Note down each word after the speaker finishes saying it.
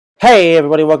Hey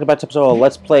everybody, welcome back to episode of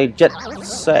Let's Play Jet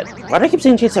Set. Why do I keep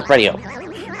saying Jet Set Radio?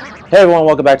 Hey everyone,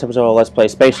 welcome back to episode of Let's Play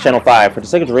Space Channel 5 for the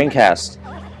sake of the Ringcast.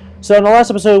 So in the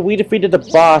last episode, we defeated the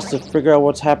boss to figure out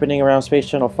what's happening around Space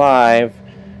Channel 5.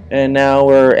 And now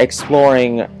we're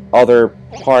exploring other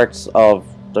parts of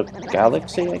the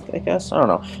galaxy, I guess? I don't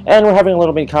know. And we're having a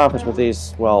little bit of conference with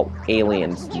these, well,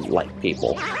 aliens-like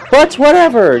people. But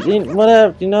whatever!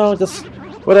 Whatever, you know, just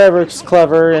whatever, it's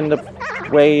clever in the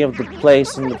way of the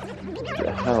place and the...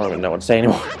 I don't even know what to say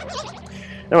anymore.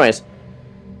 Anyways,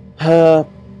 I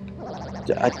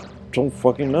don't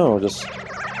fucking know, just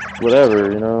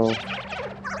whatever, you know.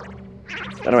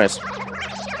 Anyways,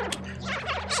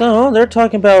 so they're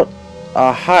talking about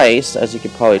a heist, as you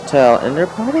can probably tell, and they're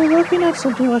probably looking at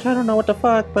something which I don't know what the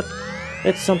fuck, but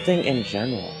it's something in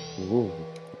general. Ooh,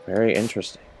 very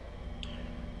interesting.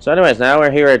 So anyways, now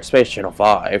we're here at Space Channel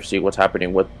 5, see what's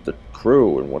happening with the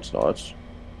crew and what's not.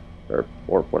 Or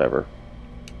whatever.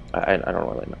 I don't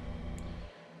really know.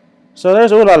 So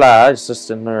there's Ooh La La. It's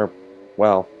just in their,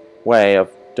 well, way of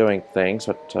doing things,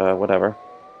 but whatever.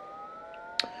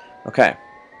 Okay.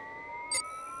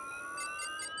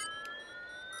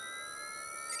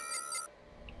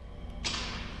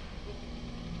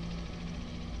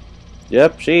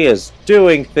 Yep, she is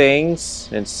doing things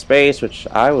in space, which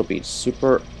I will be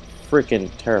super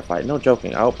freaking terrified. No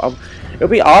joking. It'll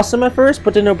be awesome at first,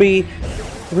 but then it'll be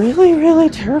really, really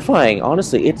terrifying.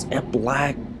 Honestly, it's a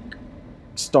black,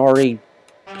 starry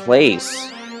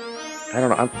place. I don't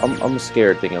know. I'm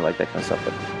scared thinking like that kind of stuff.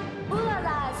 But Ooh La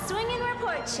La, swinging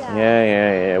report show.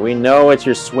 yeah. We know it's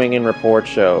your swinging report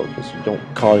show because you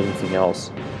don't call it anything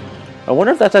else. I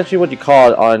wonder if that's actually what you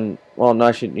call it on. Well, no,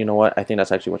 actually, you know what? I think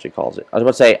that's actually what she calls it. I was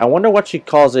about to say, I wonder what she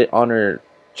calls it on her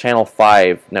Channel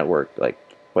 5 network. Like,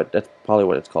 but that's probably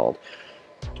what it's called.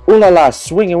 Ooh La La,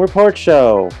 swinging report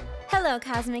show. Hello,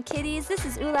 Cosmic Kitties. This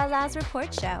is Ooh La La's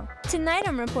report show. Tonight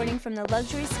I'm reporting from the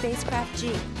luxury spacecraft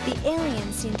G. The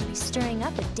aliens seem to be stirring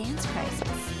up a dance crisis.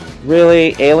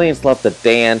 Really? Aliens love to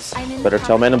dance. Better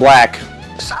tell Men in Black.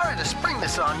 Sorry to spring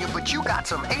this on you, but you got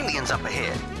some aliens up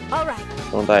ahead. All right.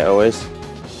 Don't I always?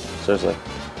 Seriously.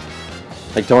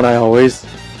 Like, don't I always?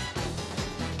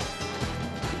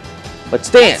 Let's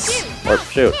dance! Or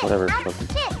shoot, whatever. Okay.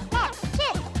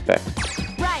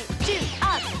 Right, shoot,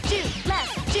 up, shoot,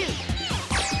 left, shoot.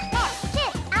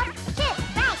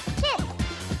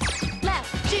 Left,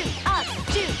 shoot, up,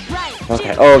 shoot, right.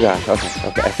 Okay. Oh gosh.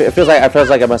 Okay. It feels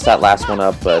like I messed that last one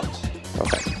up, but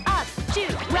okay. Up,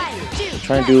 shoot, right, shoot.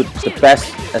 Trying to do the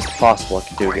best as possible I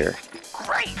can do here.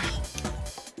 Great.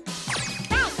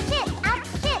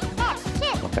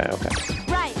 Okay.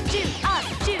 Right, shoot, up,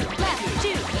 shoot, left,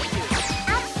 shoot.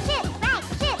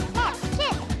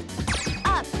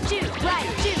 Up, shoot, right,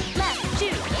 shoot, left,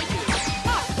 shoot.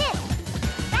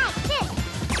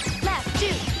 Left,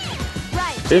 shoot.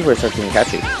 Right, Here's where it starts getting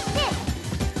catchy.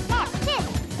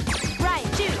 right,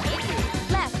 shoot.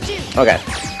 Left, shoot. Okay.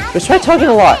 Just try talking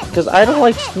a lot, because I don't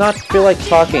not feel like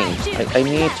talking. I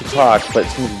need to talk, but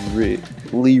it's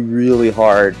really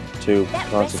hard to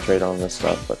concentrate on this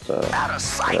stuff, but Out of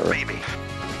sight, whatever. baby.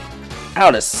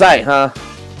 Out of sight, huh?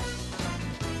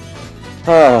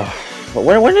 Oh,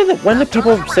 when do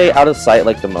people say out of sight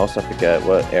like the most? I forget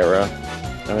what era.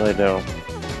 I really do.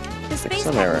 The space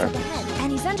some era. captain's up ahead,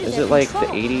 and he's under Is their it like the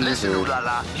control. 80s Listen, or Ooh La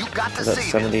La, you got to is that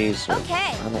save it. 70s? Or, Okay.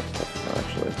 I don't know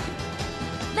actually.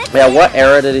 Let's Yeah, dance. what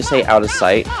era did he say out of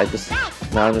sight?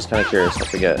 Now I'm just kind of curious. I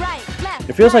forget. Right, left,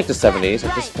 It feels like right, the 70s. I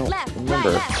right, just don't left, remember.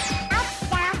 right, left.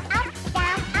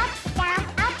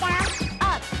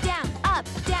 Up, down, up,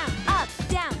 down, up,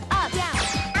 down, up, down.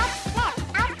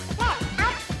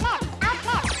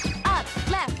 Up,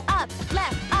 left, up,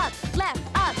 left, up, left,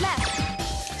 up, left.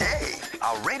 Hey,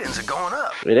 our ratings are going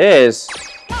up. It is.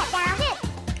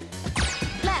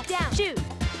 Left, down, shoot.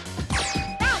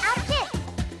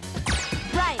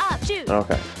 Right, up, shoot.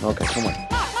 Okay, come on.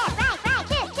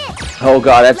 Oh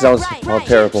god, that sounds Left, all right,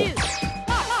 terrible. shoot.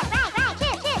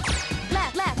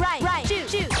 Left, right, shoot,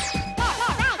 shoot.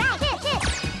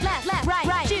 Left,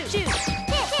 right, shoot, shoot.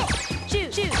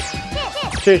 Shoot, shoot.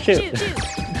 Shoot. Shoot, shoot.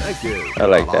 Thank you. I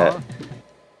like that.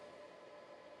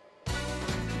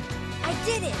 I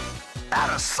did it.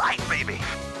 Out of sight, baby.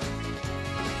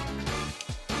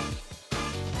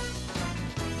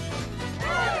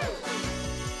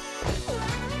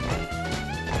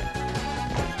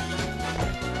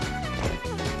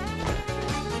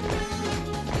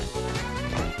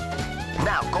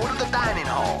 Now go to the dining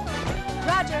hall.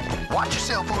 Roger. Watch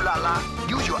yourself, Ooh La La.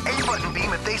 Use your A button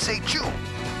beam if they say chew.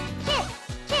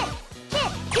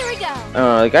 Here we go.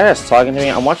 The guy that's talking to me,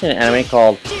 I'm watching an anime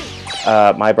called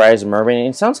My Bride is a Mermaid, and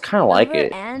it sounds kind of like Over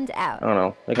it. and out. I don't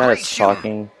know. The guy that's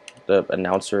talking, the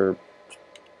announcer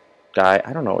guy,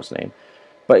 I don't know his name.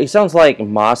 But he sounds like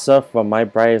Masa from My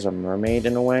Bride is a Mermaid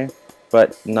in a way,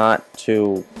 but not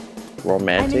too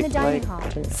romantic. I'm in the dining hall.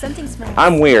 Something smells.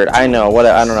 I'm weird. I know. What?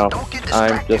 I don't know.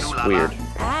 I'm just weird.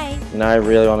 Hi. And I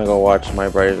really want to go watch My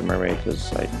Bride is a Mermaid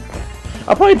because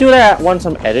I'll probably do that once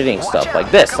I'm editing stuff like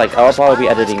this. Like I'll probably be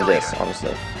editing this,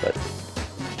 honestly. But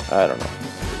I don't know.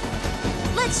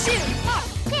 Let's shoot. Up,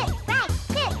 kick, right,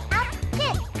 kick, up,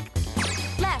 kick.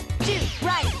 Left, shoot,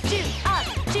 right, shoot, up,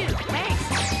 shoot. Thanks.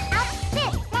 Up,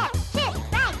 kick, left, kick,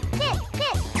 right, kick,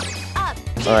 kick. Up.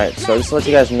 Alright, so just to let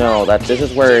you guys know that this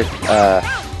is where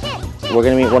we're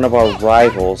gonna meet one of our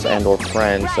rivals and or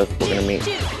friends that we're gonna meet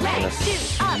in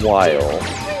a while,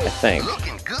 I think.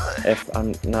 If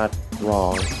I'm not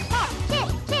wrong.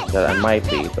 That I might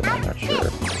be, but I'm not sure.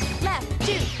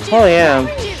 Probably am.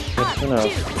 But who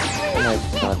knows? I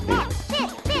might not be.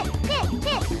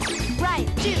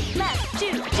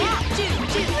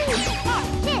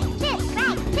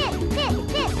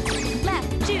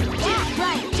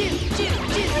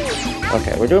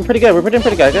 Okay, we're doing pretty good. We're doing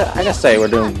pretty good. I gotta say, we're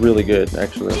doing really good,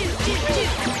 actually.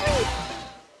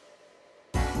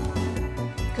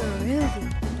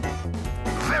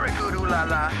 Very good, ooh la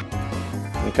la.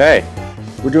 Okay,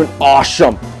 we're doing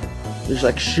awesome. Just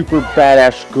like super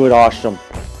badass, good, awesome.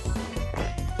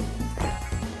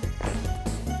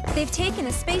 They've taken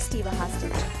a space diva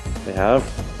hostage. They have.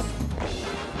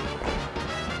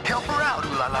 Help her out, ooh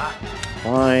la la.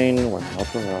 Fine, we'll help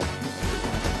her out.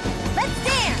 Let's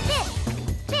dance!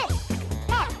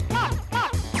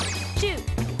 Shoot,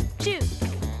 shoot,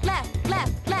 left,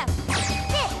 left, left.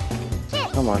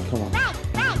 Come on, come on.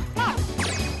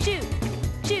 Shoot,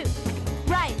 shoot,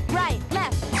 right, right,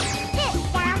 left.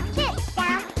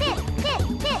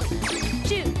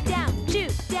 Shoot, down,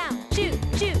 shoot,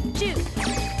 shoot, shoot.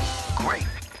 Great,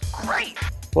 great.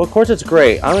 Well, of course it's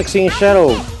great. I'm Exceeding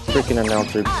Shadow, freaking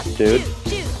announcer, dude.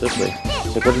 Seriously.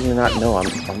 It's like, what did you not know? I'm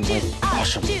like,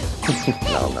 awesome.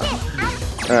 No.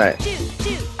 Alright.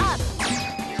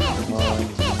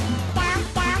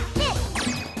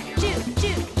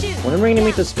 When I'm going to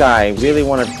meet this guy, I really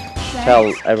want to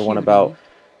tell everyone about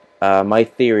my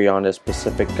theory on this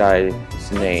specific guy's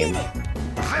name.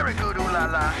 Very good, ooh la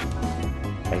la.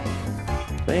 I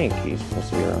think he's supposed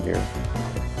to be around here.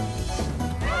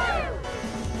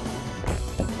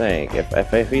 I think.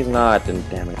 If he's not, then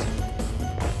damn it.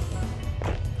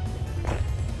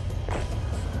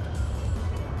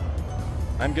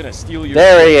 I'm gonna steal your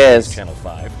There he is. Channel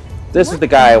 5. This is the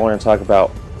guy I want to talk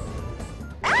about.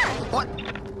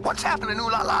 What's happening, ooh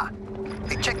la la?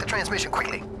 Hey, check the transmission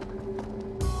quickly.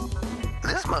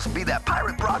 This must be that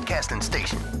pirate broadcasting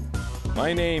station.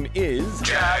 My name is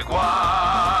Jaguar.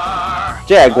 I'm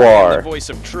Jaguar. the voice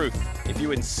of truth. If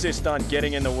you insist on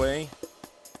getting in the way,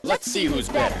 let's see who's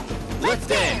better. Let's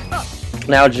dance.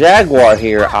 Now Jaguar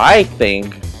here, I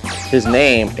think his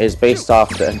name is based off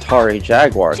the Atari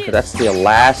Jaguar, because that's the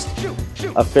last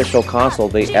official console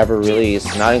they ever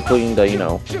released, not including the,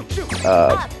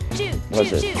 what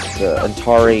is it, the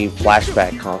Atari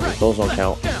flashback consoles, those don't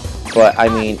count. But I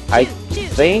mean, I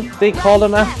think they called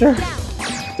him after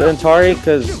the Atari,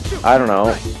 because, I don't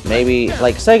know, maybe,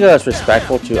 like, Sega is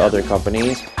respectful to other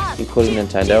companies, including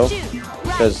Nintendo,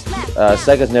 because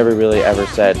Sega's never really ever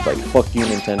said, like, fuck you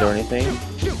Nintendo or anything.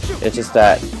 It's just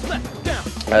that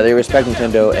they respect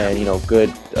Nintendo, and,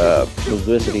 good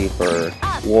publicity for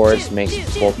awards makes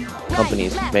both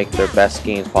companies make their best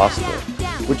games possible,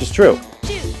 which is true.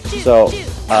 So,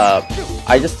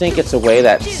 I just think it's a way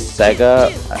that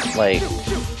Sega,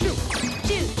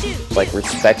 like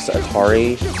respects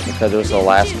Atari, because it was the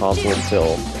last console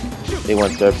until they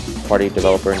went third-party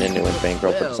developer and then they went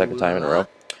bankrupt for the second time in a row.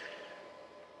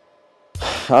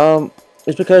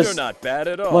 It's because, You're not bad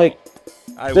at all. like,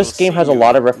 this game has a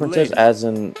lot of references, later. as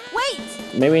in,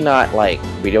 maybe not like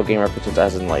video game references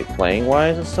as in like playing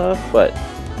wise and stuff, but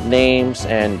names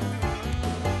and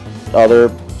other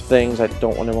things I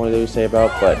don't want to really say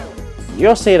about, but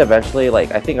you'll see it eventually,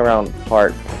 like I think around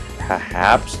part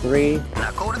perhaps 3,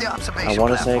 Now go to the observation I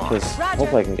want to say, platform. because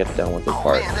hopefully I can get done with this Oh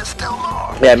part. man, there's still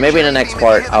more. Yeah, maybe in the next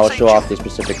part I'll show off the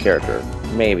specific character.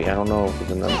 Maybe, I don't know if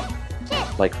it's in the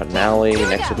like finale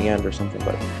next to the end or something,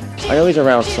 but I know he's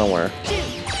around somewhere.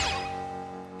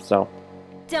 So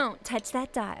Don't touch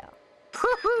that dial.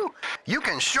 Woo-hoo. You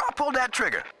can sure pull that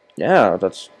trigger. yeah,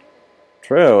 that's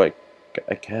true.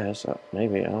 I guess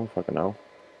maybe, I don't fucking know.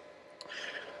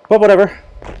 But whatever.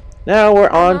 Now we're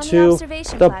on the to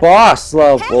observation the platform. boss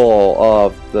level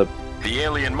of the The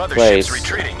alien place. mothership's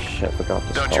retreating. Shit, I forgot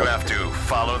this Don't you called. have to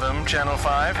follow them, Channel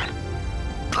 5?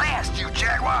 Blast you,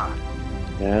 Jaguar!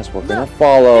 Yes, we're gonna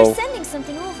follow. They're sending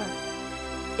something over.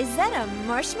 Is that a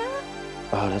marshmallow?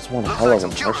 Oh, that's one Looks hell like of a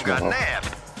some children got marshmallow.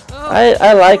 nabbed.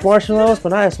 I like marshmallows, but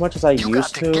not as much as I You got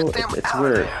used to to. get them It's out of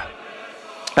weird. there.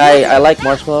 I like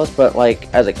marshmallows, but like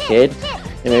as a kid,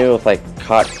 maybe with like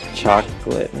hot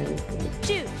chocolate. Maybe.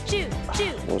 Choo, choo,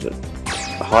 choo. What was it?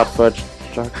 A hot fudge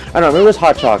chocolate? I don't know. Maybe it was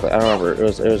hot chocolate. I don't remember. It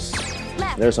was there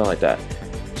was something like that.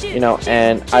 You know,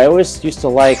 and I always used to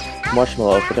like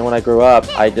marshmallows, but then when I grew up,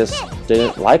 I just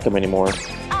didn't like them anymore.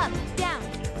 Up, down.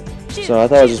 Choo, So I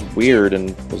thought it was just weird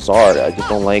and bizarre. I just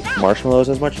don't like marshmallows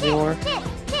as much anymore.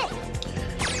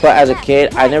 But as a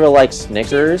kid, I never liked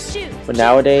Snickers. But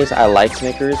nowadays, I like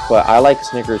Snickers, but I like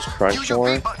Snickers Crunch Use your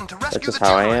more. B button to That's rescue just the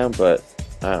how I children. am, but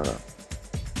I don't know.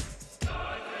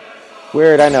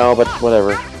 Weird, I know, but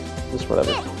whatever. Just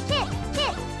whatever.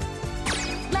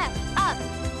 Left, up.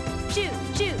 Choo,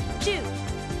 choo, choo.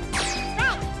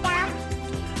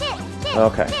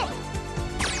 Okay.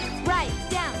 Right,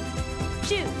 down.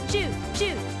 Choo, choo,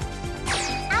 choo.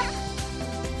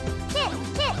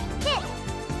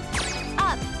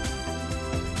 Up.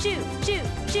 Choo, choo,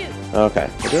 choo. Okay.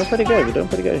 We're doing pretty good. We're doing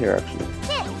pretty good here, actually.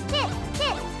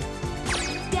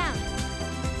 Down.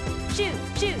 Choo,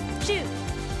 choo, choo.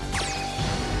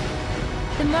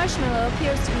 The marshmallow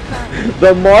appears to be fine,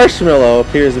 The marshmallow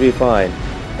appears to be fine.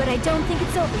 but I don't think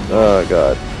it's over yet. Oh,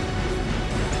 God.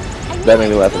 And That now made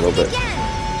me it's laugh a little moving bit. again.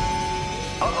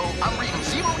 Uh-oh, I'm reading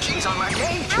 0 G's on my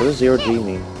gauge. What does 0G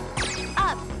mean?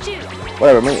 Up, choo.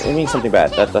 Whatever, it means something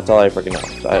bad. That's all I freaking know.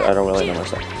 So I don't really know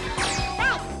myself.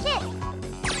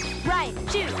 Right,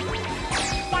 choo.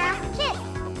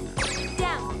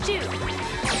 Down, choo.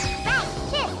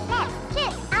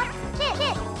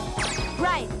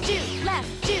 Right, choo. Left,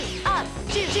 choo. Up,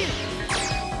 choo, choo.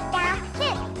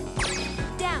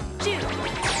 Down, choo.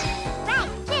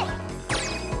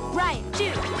 Right,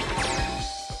 choo.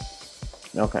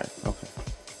 Okay, okay.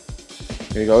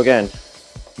 Here we go again.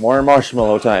 More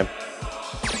marshmallow time.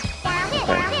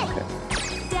 Okay, okay.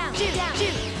 Down, choo, down,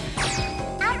 choo.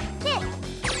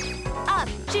 Up,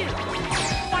 choo.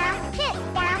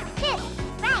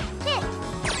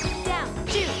 Down,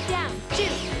 choo, down,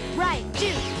 choo. Right,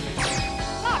 choo.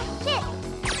 Left,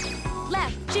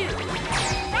 choo.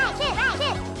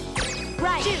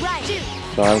 Right, choo.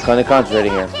 So I'm kind of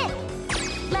concentrating here.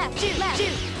 Left, choo,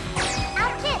 choo.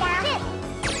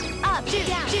 Up, choo,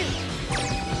 down, choo.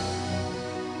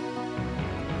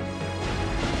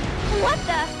 What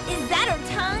the? Is that her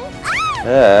tongue?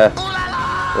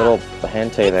 Ah! Little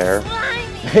hentai there.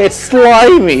 Slimy. It's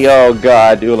slimy! Oh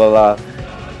god, ooh la la.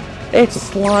 It's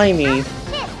slimy.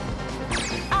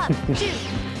 Up, choo.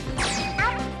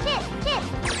 Up,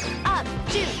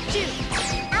 choo, choo.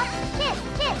 Up, choo,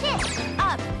 choo, choo.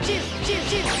 Up, choo, choo,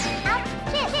 choo, choo.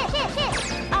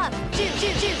 Up, choo,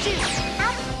 choo, choo, choo.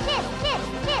 Up, choo, choo,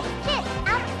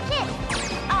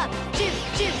 choo,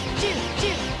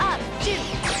 choo. Up, choo.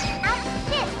 Up,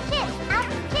 choo, choo, up,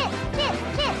 choo, choo,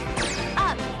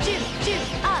 choo.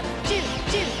 Up, choo,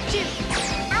 choo, choo, choo, choo, choo.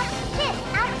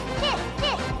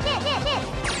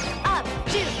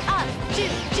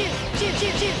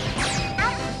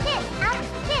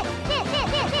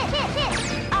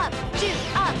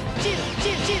 Up, choo,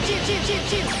 choo, choo, choo, choo, choo,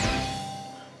 choo.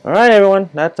 All right, everyone.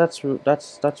 That's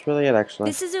really it, actually.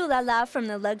 This is Ooh La La from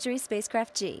the Luxury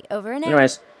Spacecraft G. Over and out.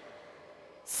 Anyways,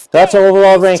 that's our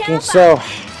overall ranking. So,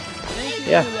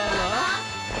 yeah.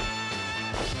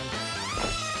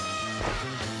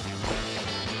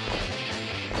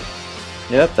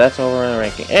 Yep, that's overall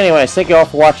ranking. Anyways, thank you all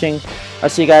for watching. I'll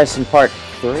see you guys in part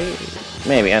 3,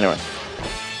 maybe. Anyways,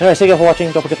 thank you all for watching.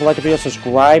 Don't forget to like the video,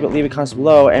 subscribe, leave a comment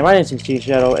below. And my name is Exceeding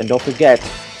Shadow, and don't forget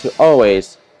to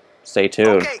always stay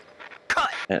tuned. Okay, cut.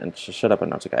 And shut up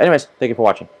and not okay. Anyways, thank you for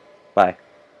watching. Bye.